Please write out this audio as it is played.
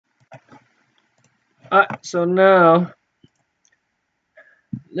So now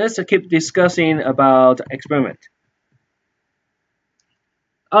let's keep discussing about experiment.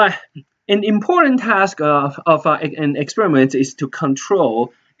 Uh, an important task of an experiment is to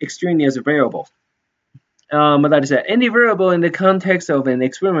control extraneous variables. That is, any variable in the context of an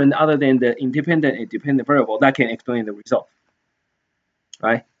experiment other than the independent and dependent variable that can explain the result,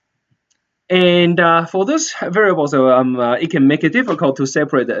 right? And for those variables, it can make it difficult to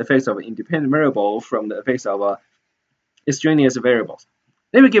separate the effects of independent variable from the effects of extraneous variables.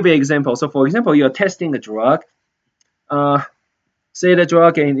 Let me give you an example. So, for example, you're testing a drug. Say the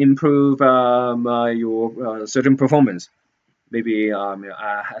drug can improve your certain performance. Maybe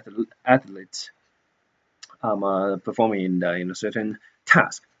athletes performing in a certain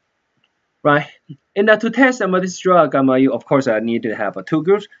task, right? And to test this drug, you of course need to have two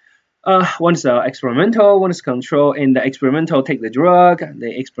groups. One is experimental, one is control. And the experimental take the drug.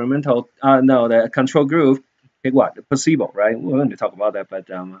 The control group take what? The placebo, right? We're going to talk about that, but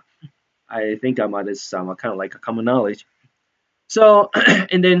I think this is kind of like a common knowledge. So,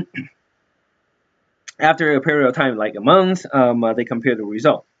 and then after a period of time, like a month, they compare the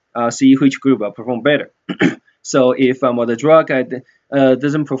result, see which group perform better. So if the drug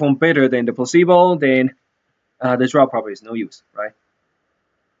doesn't perform better than the placebo, then the drug probably is no use, right?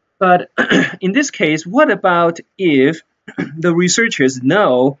 But in this case, what about if the researchers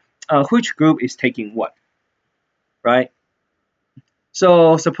know which group is taking what, right?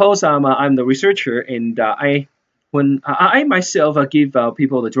 So suppose I'm the researcher, and when I myself give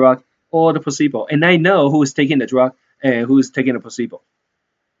people the drug or the placebo, and I know who is taking the drug and who is taking the placebo,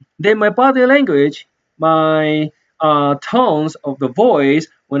 then my body language, my tones of the voice,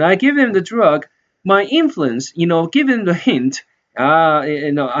 when I give them the drug, my influence, give them the hint,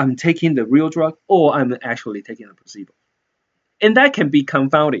 I'm taking the real drug or I'm actually taking the placebo. And that can be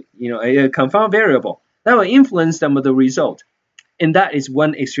confounded, a confound variable that will influence the result. And that is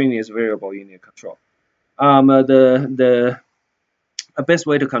one extraneous variable you need to control. The best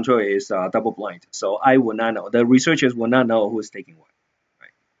way to control it is double blind. So I will not know. The researchers will not know who is taking what.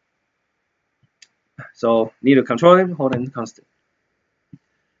 Right? So need to control them, hold them constant.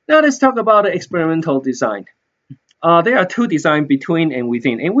 Now let's talk about the experimental design. There are two designs, between and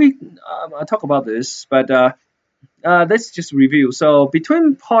within, and we talk about this, but let's just review. So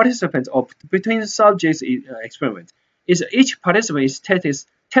between participants or between subjects experiment, is each participant is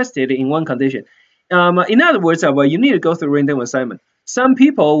tested in one condition. In other words, you need to go through random assignment. Some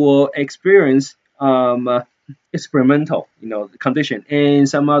people will experience experimental, condition, and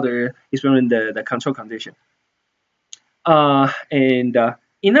some other experiment the control condition.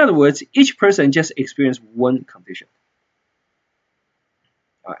 In other words, each person just experienced one condition.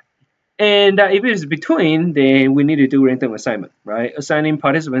 All right. And if it is between, then we need to do random assignment, right? Assigning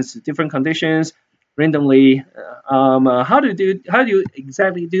participants to different conditions randomly. How do you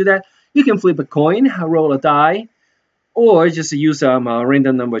exactly do that? You can flip a coin, roll a die, or just use a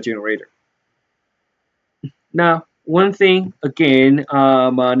random number generator. Now, one thing again,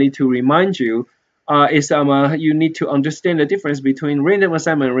 I need to remind you is you need to understand the difference between random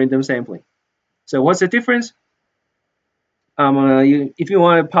assignment and random sampling. So what's the difference? If you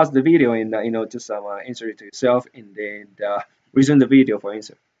want to pause the video and just answer it to yourself, and then resume the video for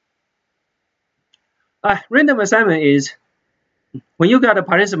answer. Random assignment is when you got the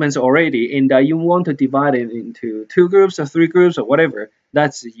participants already, and you want to divide it into 2 groups or 3 groups or whatever.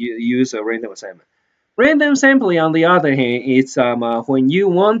 That's you use a random assignment. Random sampling, on the other hand, is when you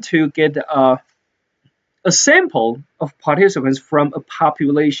want to get a sample of participants from a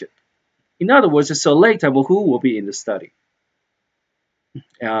population. In other words, select who will be in the study.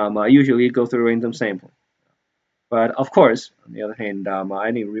 Usually go through random sampling. But of course, on the other hand,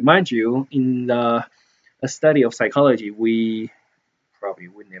 I need to remind you, in a study of psychology, we probably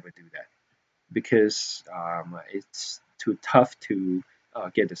would never do that because it's too tough to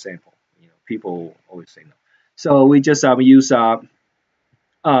get the sample. People always say no. So we just use general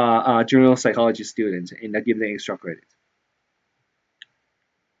psychology students and give them extra credit.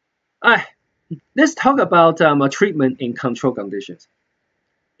 Let's talk about treatment in control conditions.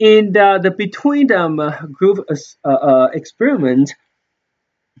 In the between group experiment,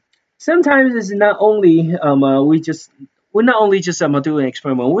 sometimes it's not only we're not only just doing an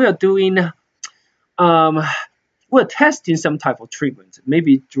experiment. We are doing we're testing some type of treatment,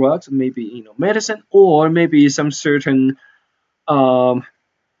 maybe drugs, maybe medicine, or maybe some certain counseling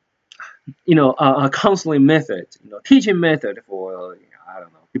method, teaching method for I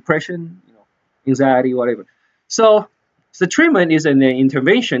don't know, depression, anxiety, whatever. So the treatment is an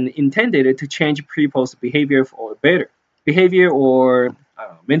intervention intended to change people's behavior for better behavior or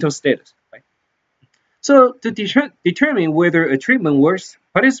mental status. Right? So to determine whether a treatment works,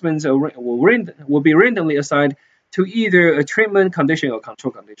 participants will be randomly assigned to either a treatment condition or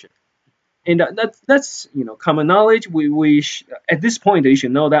control condition. And that's common knowledge. At this point you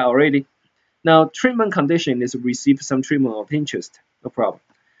should know that already. Now treatment condition is receive some treatment of interest, no problem.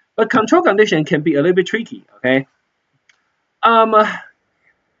 But control condition can be a little bit tricky. Okay. Um,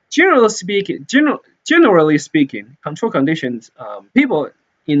 generally speaking, control conditions, people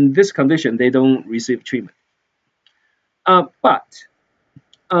in this condition they don't receive treatment. But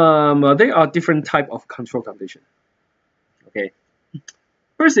there are different type of control condition. Okay.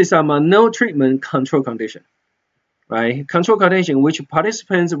 First is no treatment control condition, right? Control condition in which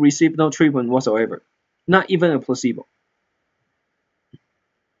participants receive no treatment whatsoever, not even a placebo.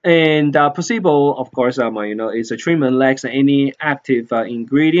 And placebo, of course, is a treatment lacks any active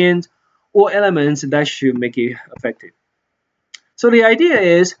ingredient or elements that should make it effective. So the idea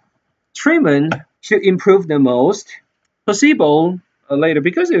is treatment should improve the most, placebo later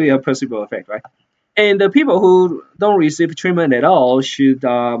because of the placebo effect, right? And the people who don't receive treatment at all should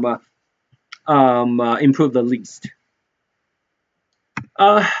improve the least.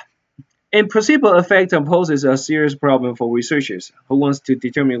 And placebo effect poses a serious problem for researchers who wants to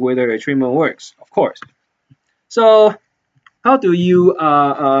determine whether a treatment works, of course. So how do you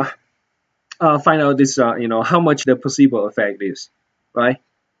find out this, how much the placebo effect is, right?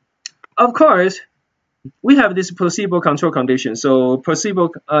 Of course, we have this placebo control condition. So placebo,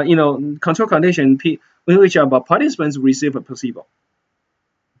 control condition in which participants receive a placebo.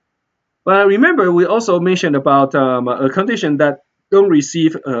 But remember, we also mentioned about a condition that don't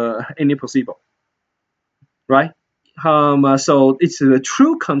receive any placebo, right? So it's a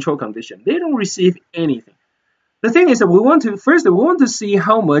true control condition. They don't receive anything. The thing is that we want to see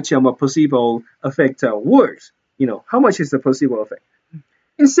how much a placebo effect works. How much is the placebo effect?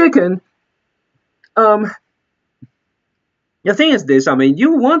 And second, the thing is this.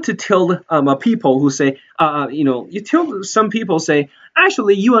 You want to tell people who say, you tell some people say,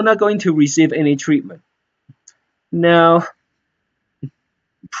 actually, you are not going to receive any treatment. Now,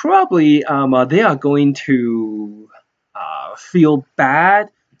 probably they are going to feel bad.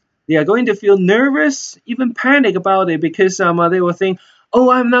 They are going to feel nervous, even panic about it because they will think,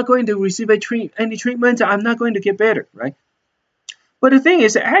 oh, I'm not going to receive any treatment. I'm not going to get better, right? But the thing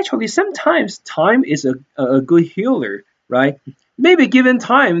is, actually, sometimes time is a good healer, right? Maybe given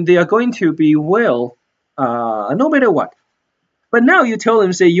time, they are going to be well, no matter what. But now you tell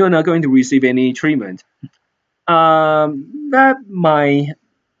them, say, you're not going to receive any treatment. That might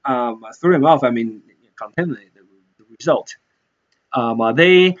throw them off. Contaminate the result.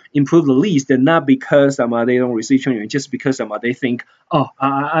 They improve the least, and not because they don't receive treatment, just because they think, oh,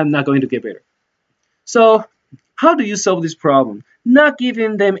 I'm not going to get better. So how do you solve this problem? Not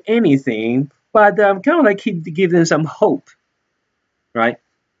giving them anything, but kind of like give them some hope, right?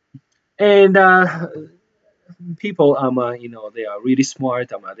 And people, they are really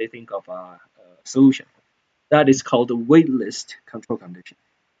smart. They think of a solution. That is called the waitlist control condition.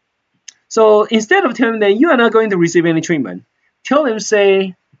 So instead of telling them you are not going to receive any treatment, tell them,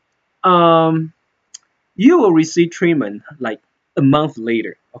 say, you will receive treatment like a month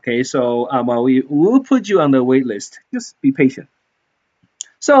later. Okay, so we will put you on the wait list. Just be patient.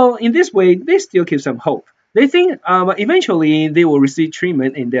 So in this way, they still keep some hope. They think eventually they will receive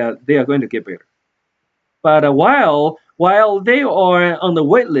treatment and they are going to get better. But while they are on the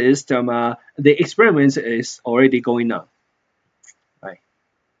wait list, the experiment is already going on.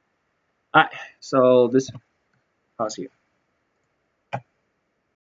 Right. So this pause here.